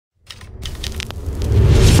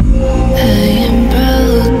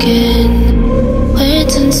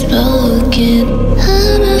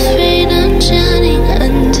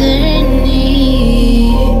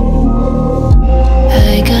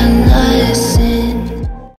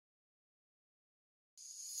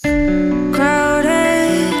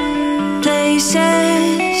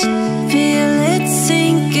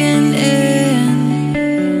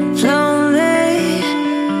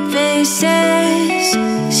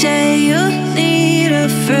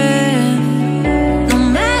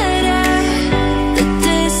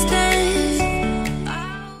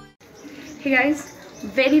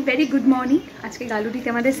Very good morning. আজকে গালুডিতে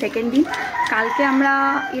আমাদের second দিন। কালকে আমরা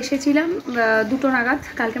এসেছিলাম 2টো নাগাদ।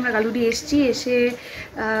 কালকে আমরা গালুডি এসে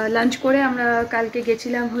লাঞ্চ করে আমরা কালকে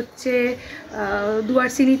গেছিলাম হচ্ছে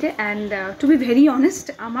ডুয়ারসিনিতে। And two be very honest,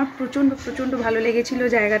 আমার প্রচণ্ড ভালো লেগেছিলো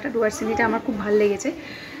জায়গাটা। ডুয়ারসিনিটা আমার খুব ভালো লেগেছে।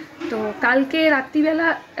 তো কালকে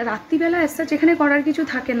রাত্রিবেলা এসে যেখানে করার কিছু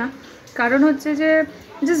থাকে না, কারণ হচ্ছে যে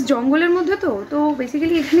জাস্ট জঙ্গলের মধ্যে তো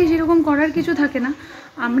বেসিক্যালি এখানে যেরকম করার কিছু থাকে না।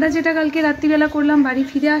 আমরা যেটা কালকে রাত্রিবেলা করলাম, বাড়ি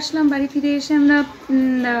ফিরে আসলাম। বাড়ি ফিরে এসে আমরা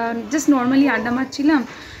জাস্ট নর্মালি আড্ডা মারছিলাম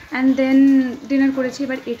অ্যান্ড দেন ডিনার করেছি।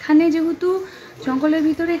 এবার এখানে যেহেতু জঙ্গলের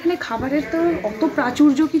ভিতরে এখানে খাবারের তো অত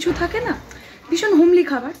প্রাচুর্য কিছু থাকে না, ভীষণ হোমলি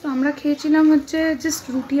খাবার। তো আমরা খেয়েছিলাম হচ্ছে জাস্ট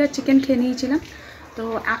রুটি আর চিকেন খেয়ে নিয়েছিলাম। তো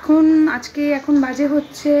এখন বাজে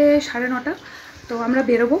হচ্ছে 9:30। তো আমরা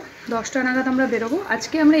বেরোবো 10টা নাগাদ আমরা বেরোবো।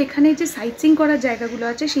 আজকে আমরা এখানে যে সাইট সিইং করার জায়গাগুলো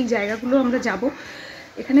আছে সেই জায়গাগুলো আমরা যাব।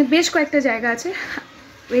 এখানে বেশ কয়েকটা জায়গা আছে।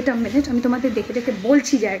 ওয়েট আ মিনিট, আমি তোমাদের দেখে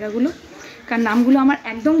বলছি জায়গাগুলো, কারণ নামগুলো আমার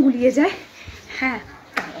একদম গুলিয়ে যায়। হ্যাঁ,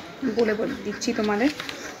 বলে দিচ্ছি তোমাদের।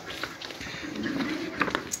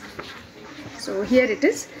 So here it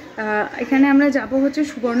is. এখানে আমরা যাব হচ্ছে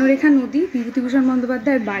সুবর্ণরেখা নদী, বিভূতিভূষণ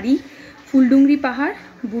বন্দ্যোপাধ্যায়ের বাড়ি, ফুলডুংরি পাহাড়,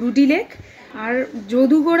 বুরুডি লেক, আর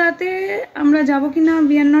যদুগোড়াতে আমরা যাব কি না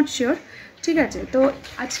উই আর নট শিওর। ঠিক আছে, তো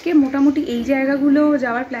আজকে মোটামুটি এই জায়গাগুলো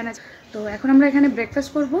যাওয়ার প্ল্যান আছে। তো এখন আমরা এখানে ব্রেকফাস্ট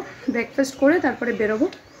করব, ব্রেকফাস্ট করে তারপরে বেরোবো।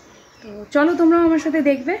 তো চলো তোমরাও আমার সাথে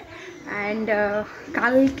দেখবে। অ্যান্ড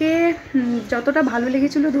কালকে যতটা ভালো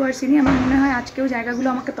লেগেছিলো ডুয়ারসিনি, আমার মনে হয় আজকেও জায়গাগুলো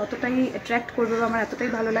আমাকে ততটাই অ্যাট্রাক্ট করবে বা আমার এতটাই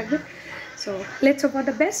ভালো লাগবে। So let's hope for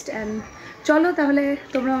the best. And চলো তাহলে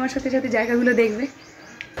তোমরা আমার সাথে জায়গাগুলো দেখবে।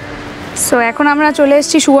 সো এখন আমরা চলে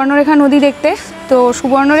এসেছি সুবর্ণরেখা নদী দেখতে। তো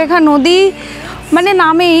সুবর্ণরেখা নদী মানে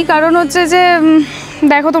নামেই, কারণ হচ্ছে যে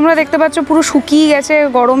দেখো তোমরা দেখতে পাচ্ছ পুরো শুকিয়ে গেছে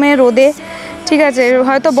গরমে রোদে। ঠিক আছে,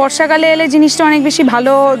 হয়তো বর্ষাকালে এলে জিনিসটা অনেক বেশি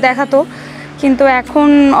ভালো দেখাতো, কিন্তু এখন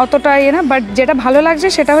অতটা না। বাট যেটা ভালো লাগছে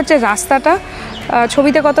সেটা হচ্ছে রাস্তাটা।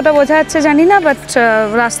 ছবিতে কতটা বোঝা যাচ্ছে জানি না, বাট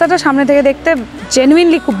রাস্তাটা সামনে থেকে দেখতে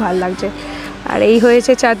জেনুইনলি খুব ভালো লাগছে। আর এই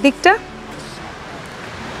হয়েছে চারদিকটা।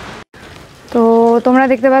 তো তোমরা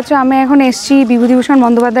দেখতে পাচ্ছ আমি এখন এসছি বিভূতিভূষণ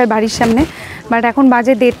বন্দ্যোপাধ্যায়ের বাড়ির সামনে। বাট এখন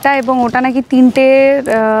বাজে 1:30 এবং ওটা নাকি 3টের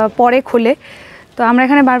পরে খোলে। তো আমরা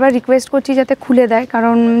এখানে বারবার রিকোয়েস্ট করছি যাতে খুলে দেয়,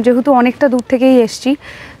 কারণ যেহেতু অনেকটা দূর থেকেই এসছি।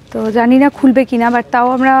 তো জানি না খুলবে কি না, বাট তাও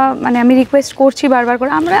আমি রিকোয়েস্ট করছি বারবার করে।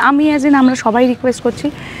 আমরা সবাই রিকোয়েস্ট করছি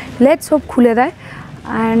লেটস হোপ খুলে দেয়।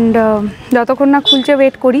 অ্যান্ড যতক্ষণ না খুলছে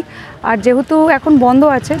ওয়েট করি। আর যেহেতু এখন বন্ধ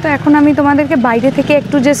আছে, তো এখন আমি তোমাদেরকে বাইরে থেকে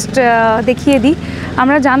একটু জাস্ট দেখিয়ে দিই।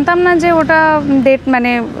 আমরা জানতাম না যে ওটা ডেট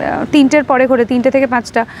 3টের পরে করে, 3টে থেকে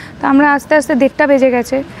 5টা। তো আমরা আস্তে আস্তে 1:30 বেজে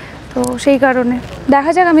গেছে। তো সেই কারণে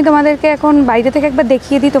দেখা যাক, আমি তোমাদেরকে এখন বাইরে থেকে একবার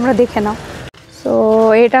দেখিয়ে দিই, তোমরা দেখে নাও। তো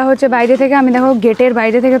এটা হচ্ছে বাইরে থেকে, আমি দেখো গেটের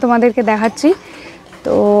বাইরে থেকে তোমাদেরকে দেখাচ্ছি।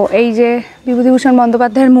 তো এই যে বিভূতিভূষণ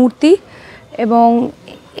বন্দ্যোপাধ্যায়ের মূর্তি, এবং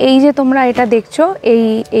এই যে তোমরা এটা দেখছো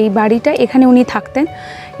এই বাড়িটা, এখানে উনি থাকতেন।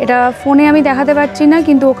 এটা ফোনে আমি দেখাতে পারছি না,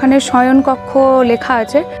 কিন্তু ওখানে শয়নকক্ষ লেখা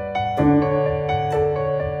আছে।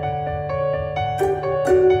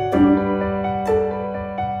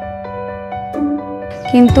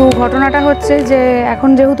 কিন্তু ঘটনাটা হচ্ছে যে এখন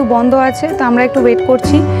যেহেতু বন্ধ আছে, তো আমরা একটু ওয়েট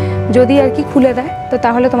করছি, যদি আর কি খুলে দেয় তো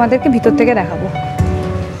তাহলে তোমাদেরকে ভিতর থেকে দেখাবো।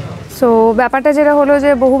 সো ব্যাপারটা যেটা হলো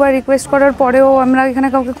যে বহুবার রিকোয়েস্ট করার পরেও আমরা এখানে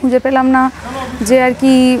কাউকে খুঁজে পেলাম না যে আর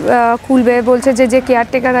কি খুলবে। বলছে যে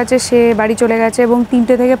কেয়ারটেকার আছে সে বাড়ি চলে গেছে, এবং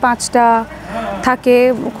 3টে থেকে 5টা থাকে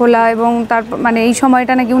খোলা, এবং তারপর এই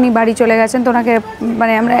সময়টা নাকি উনি বাড়ি চলে গেছেন। তো ওনাকে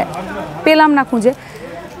আমরা পেলাম না খুঁজে।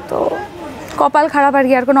 তো কপাল খারাপ আর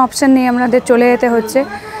কি, আর কোনো অপশান নেই, আমাদের চলে যেতে হচ্ছে।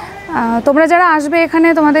 তোমরা যারা আসবে এখানে,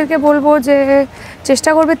 তোমাদেরকে বলবো যে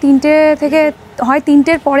চেষ্টা করবে 3টে থেকে, হয়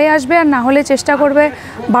 3টের পরে আসবে, আর না হলে চেষ্টা করবে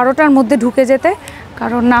 12টার মধ্যে ঢুকে যেতে,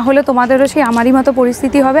 কারণ না হলে তোমাদেরও সেই আমারই মতো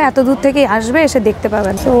পরিস্থিতি হবে। এত দূর থেকেই আসবে, এসে দেখতে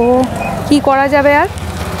পাবেন। তো কি করা যাবে আর।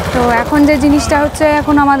 তো এখন যে জিনিসটা হচ্ছে,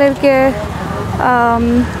 এখন আমাদেরকে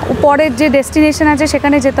পরের যে ডেস্টিনেশন আছে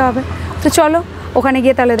সেখানে যেতে হবে। তো চলো ওখানে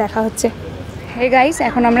গিয়ে তাহলে দেখা হচ্ছে। হে গাইস,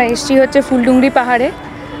 এখন আমরা এসছি হচ্ছে ফুলডুংরি পাহাড়ে।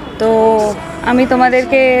 তো আমি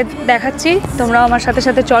তোমাদেরকে দেখাচ্ছি, তোমরাও আমার সাথে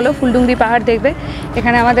সাথে চলো ফুলডুংরি পাহাড় দেখবে।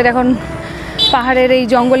 এখানে আমাদের এখন পাহাড়ের এই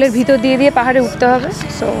জঙ্গলের ভিতর দিয়ে পাহাড়ে উঠতে হবে।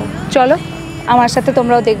 সো চলো আমার সাথে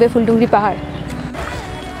তোমরাও দেখবে ফুলডুংরি পাহাড়।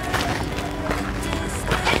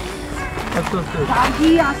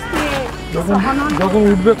 যখন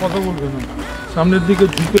উঠবে কথা বলবে না, সামনের দিকে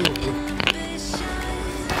ঝুঁকে উঠবে।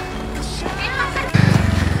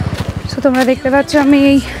 সো তোমরা দেখতে পাচ্ছ আমি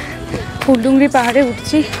এই ফুলডুংরি পাহাড়ে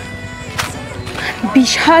উঠছি।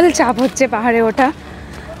 বিশাল চাপ হচ্ছে পাহাড়ে ওঠা,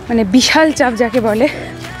 বিশাল চাপ যাকে বলে।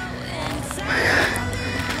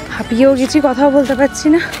 হাঁপিয়েও গেছি, কথাও বলতে পারছি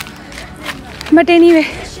না, বাট এনিওয়ে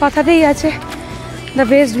কথাতেই আছে the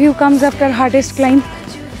best view comes after hardest climb.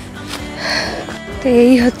 তো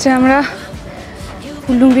এই হচ্ছে আমরা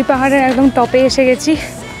ফুলডুংরি পাহাড়ের একদম টপে এসে গেছি,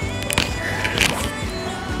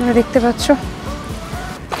 তোমরা দেখতে পাচ্ছ।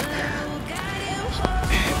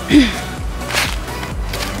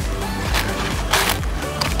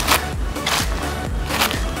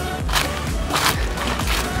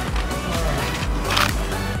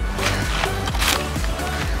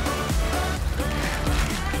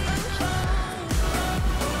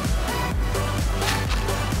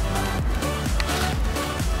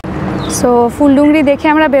 সো ফুলডুংরি দেখে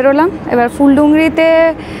আমরা বেরোলাম। এবার ফুলডুংরিতে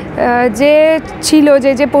যে ছিল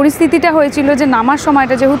যে পরিস্থিতিটা হয়েছিল যে নামার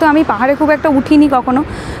সময়টা, যেহেতু আমি পাহাড়ে খুব একটা উঠিনি কখনো,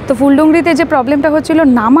 তো ফুলডুংরিতে যে প্রবলেমটা হচ্ছিল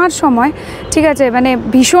নামার সময়, ঠিক আছে, মানে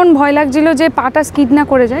ভীষণ ভয় লাগছিল যে পাটা স্কিড না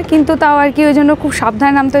করে যায়, কিন্তু তাও আর কি ওই জন্য খুব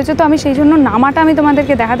সাবধানে নামতে হয়েছে। তো আমি সেই জন্য নামাটা আমি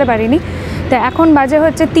তোমাদেরকে দেখাতে পারিনি। তো এখন বাজে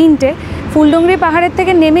হচ্ছে 3টে। ফুলডুংরি পাহাড়ের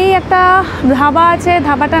থেকে নেমেই একটা ধাবা আছে,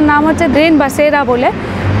 ধাবাটার নাম হচ্ছে ড্রেন বাসেরা বলে।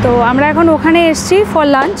 তো আমরা এখন ওখানে এসেছি ফর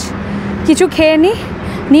লাঞ্চ, কিছু খেয়ে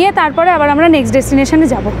নিয়ে তারপরে আবার আমরা নেক্সট ডেস্টিনেশনে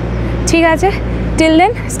যাব। ঠিক আছে, till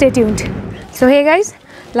then stay tuned. So hey guys,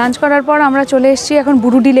 lunch করার পর আমরা চলে এসেছি এখন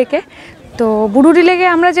বুরুডি লেকে। তো বুরুডি লেকে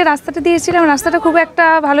আমরা যে রাস্তাটা দিয়েছিলাম, রাস্তাটা খুব একটা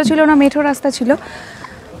ভালো ছিল না, মেঠো রাস্তা ছিল,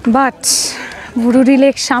 বাট বুরুডি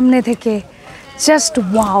লেক সামনে থেকে জাস্ট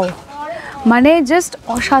ওয়াও, মানে জাস্ট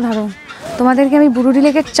অসাধারণ। তোমাদেরকে আমি বুরুডি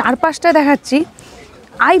লেকের চারপাশটা দেখাচ্ছি।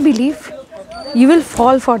 I believe you will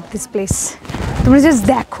fall for this place. তোমরা জাস্ট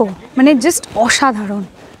দেখো, মানে জাস্ট অসাধারণ।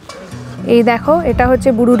 এই দেখো, এটা হচ্ছে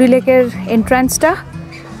বুরুডি লেকের এন্ট্রান্সটা,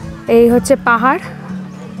 এই হচ্ছে পাহাড়,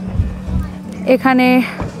 এখানে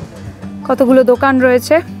কতগুলো দোকান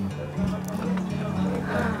রয়েছে,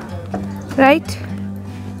 রাইট,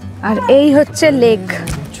 আর এই হচ্ছে লেক।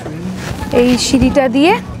 এই সিঁড়িটা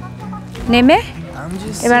দিয়ে নেমে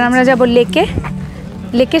এবার আমরা যাব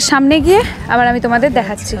লেকের সামনে গিয়ে আবার আমি তোমাদের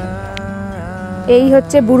দেখাচ্ছি। এই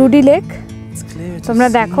হচ্ছে বুরুডি লেক, তোমরা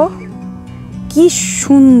দেখো কি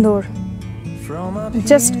সুন্দর,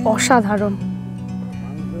 জাস্ট অসাধারণ।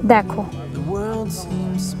 দেখো,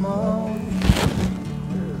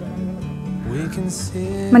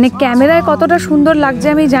 মানে ক্যামেরায় কতটা সুন্দর লাগছে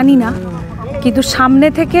আমি জানি না, কিন্তু সামনে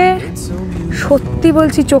থেকে সত্যি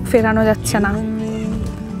বলছি চোখ ফেরানো যাচ্ছে না,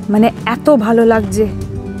 মানে এত ভালো লাগছে।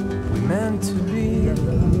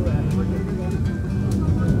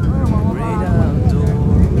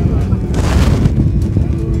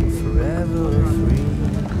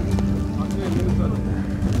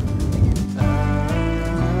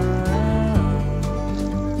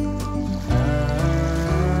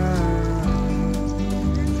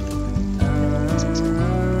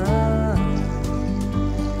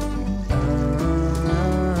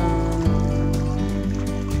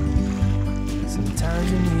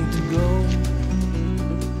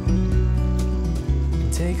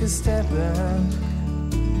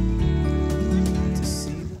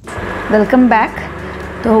 Welcome back.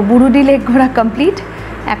 তো বুরুডি লেক ঘোরা কমপ্লিট।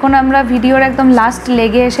 এখন আমরা ভিডিওর একদম লাস্ট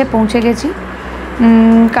লেগে এসে পৌঁছে গেছি,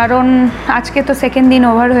 কারণ আজকে তো সেকেন্ড দিন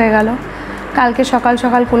ওভার হয়ে গেল। কালকে সকাল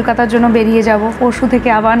সকাল কলকাতার জন্য বেরিয়ে যাব, পরশু থেকে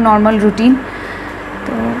আবার নর্মাল রুটিন।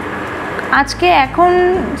 তো আজকে এখন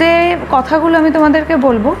যে কথাগুলো আমি তোমাদেরকে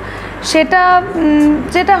বলবো সেটা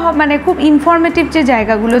যেটা মানে খুব ইনফরমেটিভ যে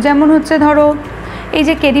জায়গাগুলো, যেমন হচ্ছে ধরো এই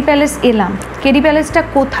যে কেডি প্যালেস এলাম, কেডি প্যালেসটা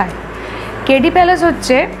কোথায়? কেডি প্যালেস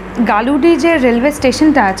হচ্ছে গালুডি যে রেলওয়ে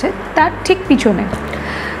স্টেশনটা আছে তার ঠিক পিছনে।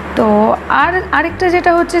 তো আরেকটা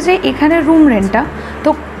যেটা হচ্ছে যে এখানে রুম রেন্টটা, তো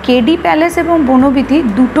কেডি প্যালেস এবং বনবিথি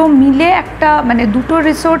দুটো মিলে একটা, মানে দুটো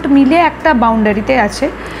রিসোর্ট মিলে একটা বাউন্ডারিতে আছে।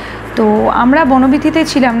 তো আমরা বনবিথিতে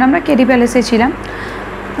ছিলাম না, আমরা কেডি প্যালেসে ছিলাম।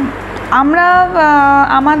 আমরা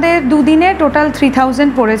আমাদের দুদিনে টোটাল 3000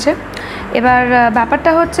 পড়েছে। এবার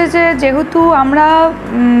ব্যাপারটা হচ্ছে যে যেহেতু আমরা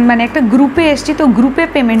মানে একটা গ্রুপে এসেছি, তো গ্রুপে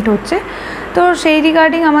পেমেন্ট হচ্ছে, তো সেই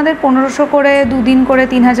রিগার্ডিং আমাদের 1500 করে, দুদিন করে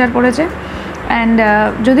 3000 পড়েছে। অ্যান্ড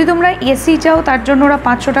যদি তোমরা এসি চাও তার জন্য ওরা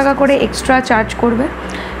 500 টাকা করে এক্সট্রা চার্জ করবে।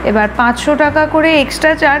 এবার 500 টাকা করে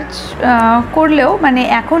এক্সট্রা চার্জ করলেও মানে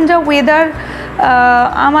এখন যা ওয়েদার,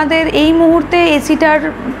 আমাদের এই মুহূর্তে এসিটার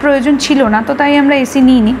প্রয়োজন ছিল না, তো তাই আমরা এসি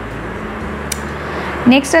নিইনি।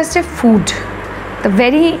 নেক্সট আসছে food, the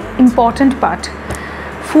very important part.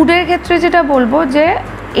 ফুডের ক্ষেত্রে যেটা বলবো যে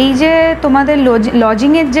এই যে তোমাদের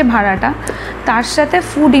লজিংয়ের যে ভাড়াটা, তার সাথে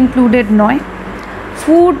ফুড ইনক্লুডেড নয়,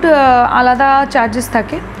 ফুড আলাদা চার্জেস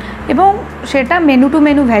থাকে এবং সেটা মেনু টু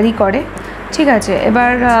মেনু ভ্যারি করে, ঠিক আছে।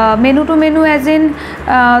 এবার menu two menu as in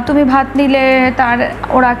তুমি ভাত নিলে তার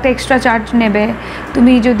ওরা একটা এক্সট্রা চার্জ নেবে,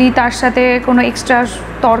 তুমি যদি তার সাথে কোনো এক্সট্রা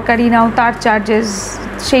তরকারি নাও তার চার্জেস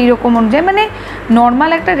সেই রকম অনুযায়ী, মানে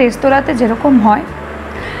নর্মাল একটা রেস্তোরাঁতে যেরকম হয়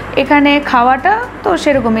এখানে খাওয়াটা তো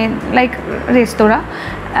সেরকমই লাইক রেস্তোরাঁ,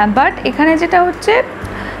 বাট এখানে যেটা হচ্ছে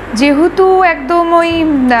যেহেতু একদম ওই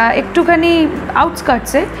একটুখানি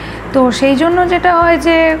আউটস্কার্টসে, তো সেই জন্য যেটা হয়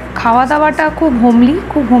যে খাওয়া দাওয়াটা খুব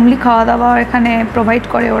হোমলি খাওয়া দাওয়া এখানে প্রোভাইড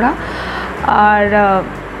করে ওরা। আর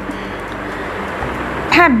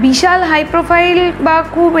হ্যাঁ, বিশাল হাই প্রোফাইল বা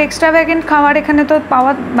খুব এক্সট্রাভ্যাগেন্ট খাবার এখানে তো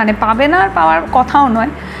পাবে না, আর পাওয়ার কথাও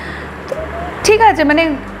নয়। ঠিক আছে, মানে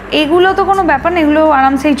এগুলো তো কোনো ব্যাপার না, এগুলো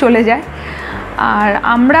আরামসেই চলে যায়। আর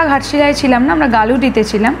আমরা ঘাটশিলায় ছিলাম না, আমরা গালুডিতে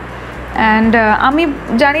ছিলাম। অ্যান্ড আমি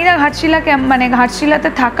জানি না ঘাটশিলাতে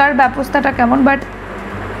থাকার ব্যবস্থাটা কেমন, বাট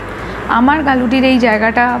আমার গালুডির এই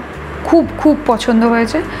জায়গাটা খুব পছন্দ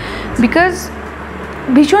হয়েছে। বিকজ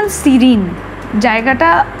ভীষণ সিরিন জায়গাটা,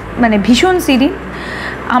 মানে ভীষণ সিরিন।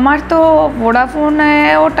 আমার তো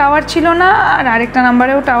ভোডাফোনেও টাওয়ার ছিল না, আর আরেকটা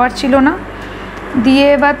নাম্বারেও টাওয়ার ছিল না, দিয়ে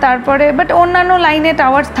বা তারপরে বাট অন্যান্য লাইনে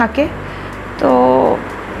টাওয়ার থাকে। তো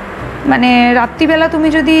মানে রাত্রিবেলা তুমি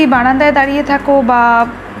যদি বারান্দায় দাঁড়িয়ে থাকো বা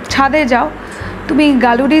ছাদে যাও, তুমি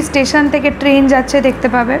গালুডি স্টেশন থেকে ট্রেন যাচ্ছে দেখতে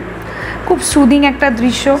পাবে। খুব সুদিং একটা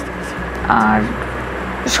দৃশ্য। আর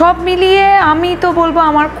সব মিলিয়ে আমি তো বলবো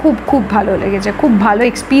আমার খুব ভালো লেগেছে, খুব ভালো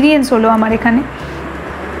এক্সপিরিয়েন্স হলো আমার এখানে।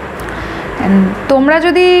 তোমরা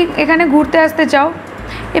যদি এখানে ঘুরতে আসতে চাও,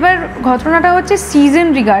 এবার ঘটনাটা হচ্ছে সিজন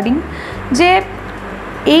রিগার্ডিং, যে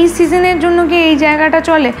এই সিজনের জন্য কি এই জায়গাটা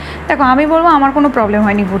চলে। দেখো আমি বলবো আমার কোনো প্রবলেম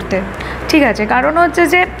হয়নি ঘুরতে, ঠিক আছে। কারণ হচ্ছে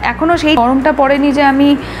যে এখনও সেই গরমটা পড়েনি যে আমি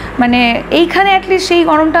মানে এইখানে অ্যাটলিস্ট সেই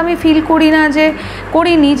গরমটা আমি ফিল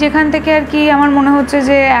করিনি, যেখান থেকে আর কি আমার মনে হচ্ছে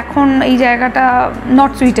যে এখন এই জায়গাটা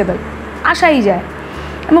নট সুইটেবল, আসাই যায়,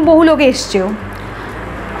 এবং বহু লোক এসছেও।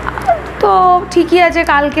 তো ঠিকই আছে,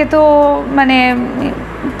 কালকে তো মানে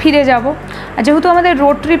ফিরে যাব। আর যেহেতু আমাদের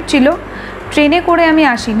রোড ট্রিপ ছিল, ট্রেনে করে আমি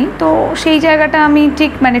আসিনি, তো সেই জায়গাটা আমি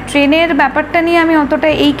ঠিক মানে ট্রেনের ব্যাপারটা নিয়ে আমি অতটা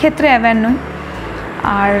এই ক্ষেত্রে অ্যাওয়্যার নই।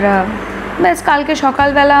 আর ব্যাস কালকে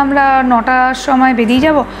সকালবেলা আমরা 9টার সময় বেরিয়ে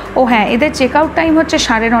যাব। ও হ্যাঁ, এদের চেক আউট টাইম হচ্ছে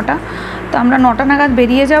 9:30, তো আমরা 9টা নাগাদ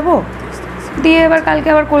বেরিয়ে যাব, দিয়ে এবার কালকে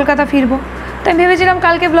আবার কলকাতা ফিরবো। তো আমি ভেবেছিলাম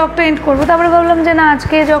কালকে ব্লগটা এন্ড করবো, তারপরে ভাবলাম যে না,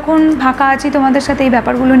 আজকে যখন ফাঁকা আছি তোমাদের সাথে এই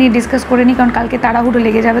ব্যাপারগুলো নিয়ে ডিসকাস করে নিই, কারণ কালকে তাড়াহুড়ো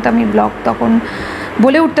লেগে যাবে, তো আমি ব্লগ তখন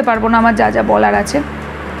বলে উঠতে পারবো না আমার যা বলার আছে।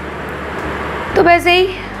 তো ব্যাস এই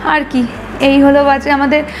আর কি, এই হলো বাজে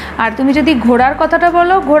আমাদের। আর তুমি যদি ঘোরার কথাটা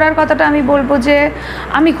বলো, ঘোরার কথাটা আমি বলবো যে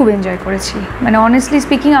আমি খুব এনজয় করেছি, মানে অনেস্টলি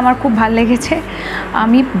স্পিকিং আমার খুব ভালো লেগেছে,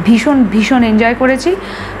 আমি ভীষণ এনজয় করেছি।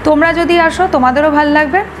 তোমরা যদি আসো তোমাদেরও ভালো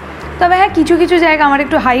লাগবে। তবে হ্যাঁ, কিছু জায়গা আমার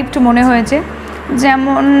একটু হাইপড মনে হয়েছে,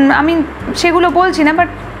 যেমন আমি সেগুলো বলছি না, বাট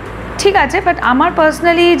ঠিক আছে। বাট আমার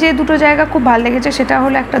পার্সোনালি যে দুটো জায়গা খুব ভালো লেগেছে, সেটা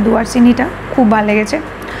হলো একটা দুয়ারসিনিটা খুব ভালো লেগেছে,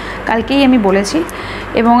 কালকেই আমি বলেছি,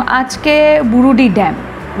 এবং আজকে বুরুডি ড্যাম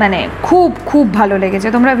মানে খুব ভালো লেগেছে।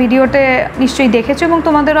 তোমরা ভিডিওতে নিশ্চয়ই দেখেছো, এবং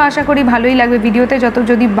তোমাদেরও আশা করি ভালোই লাগবে ভিডিওতে,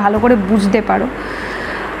 যদি ভালো করে বুঝতে পারো।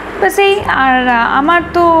 ব্যাস এই। আর আমার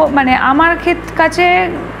তো মানে আমার কাছে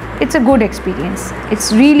it's a good experience, it's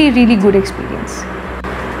really good experience.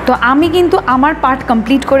 তো আমি কিন্তু আমার পার্ট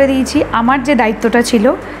কমপ্লিট করে দিয়েছি। আমার যে দায়িত্বটা ছিল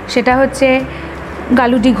সেটা হচ্ছে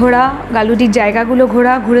গালুডি ঘোরা, গালুডির জায়গাগুলো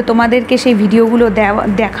ঘুরে তোমাদেরকে সেই ভিডিওগুলো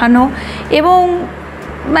দেখানো, এবং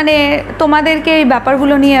মানে তোমাদেরকে এই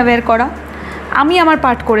ব্যাপারগুলো নিয়ে অ্যাওয়্যার করা। আমি আমার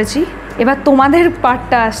পার্ট করেছি, এবার তোমাদের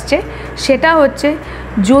পার্টটা আসছে, সেটা হচ্ছে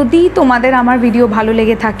যদি তোমাদের আমার ভিডিও ভালো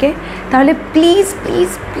লেগে থাকে তাহলে please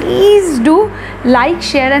do like,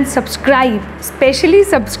 share and subscribe, specially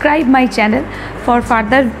subscribe my channel for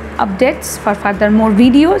further updates, for further more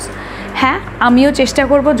videos. হ্যাঁ, আমিও চেষ্টা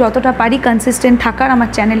করব যতটা পারি কনসিস্টেন্ট থাকার আমার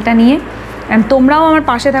চ্যানেলটা নিয়ে, অ্যান্ড তোমরাও আমার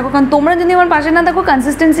পাশে থাকো, কারণ তোমরা যদি আমার পাশে না থাকো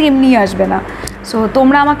কনসিস্টেন্সি এমনিই আসবে না। সো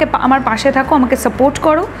তোমরা আমার পাশে থাকো, আমাকে সাপোর্ট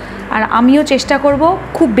করো, আর আমিও চেষ্টা করব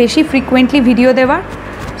খুব বেশি ফ্রিকুয়েন্টলি ভিডিও দেওয়ার।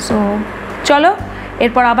 সো চলো,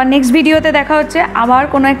 এরপর আবার নেক্সট ভিডিওতে দেখা হচ্ছে, আবার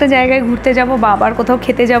কোনো একটা জায়গায় ঘুরতে যাব, বা আবার কোথাও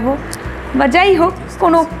খেতে যাব, বা যাই হোক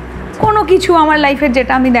কোনো কিছু আমার লাইফের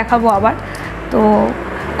যেটা আমি দেখাবো আবার। তো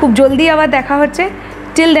খুব জলদি আবার দেখা হচ্ছে।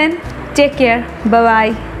 Till then, take care, bye bye.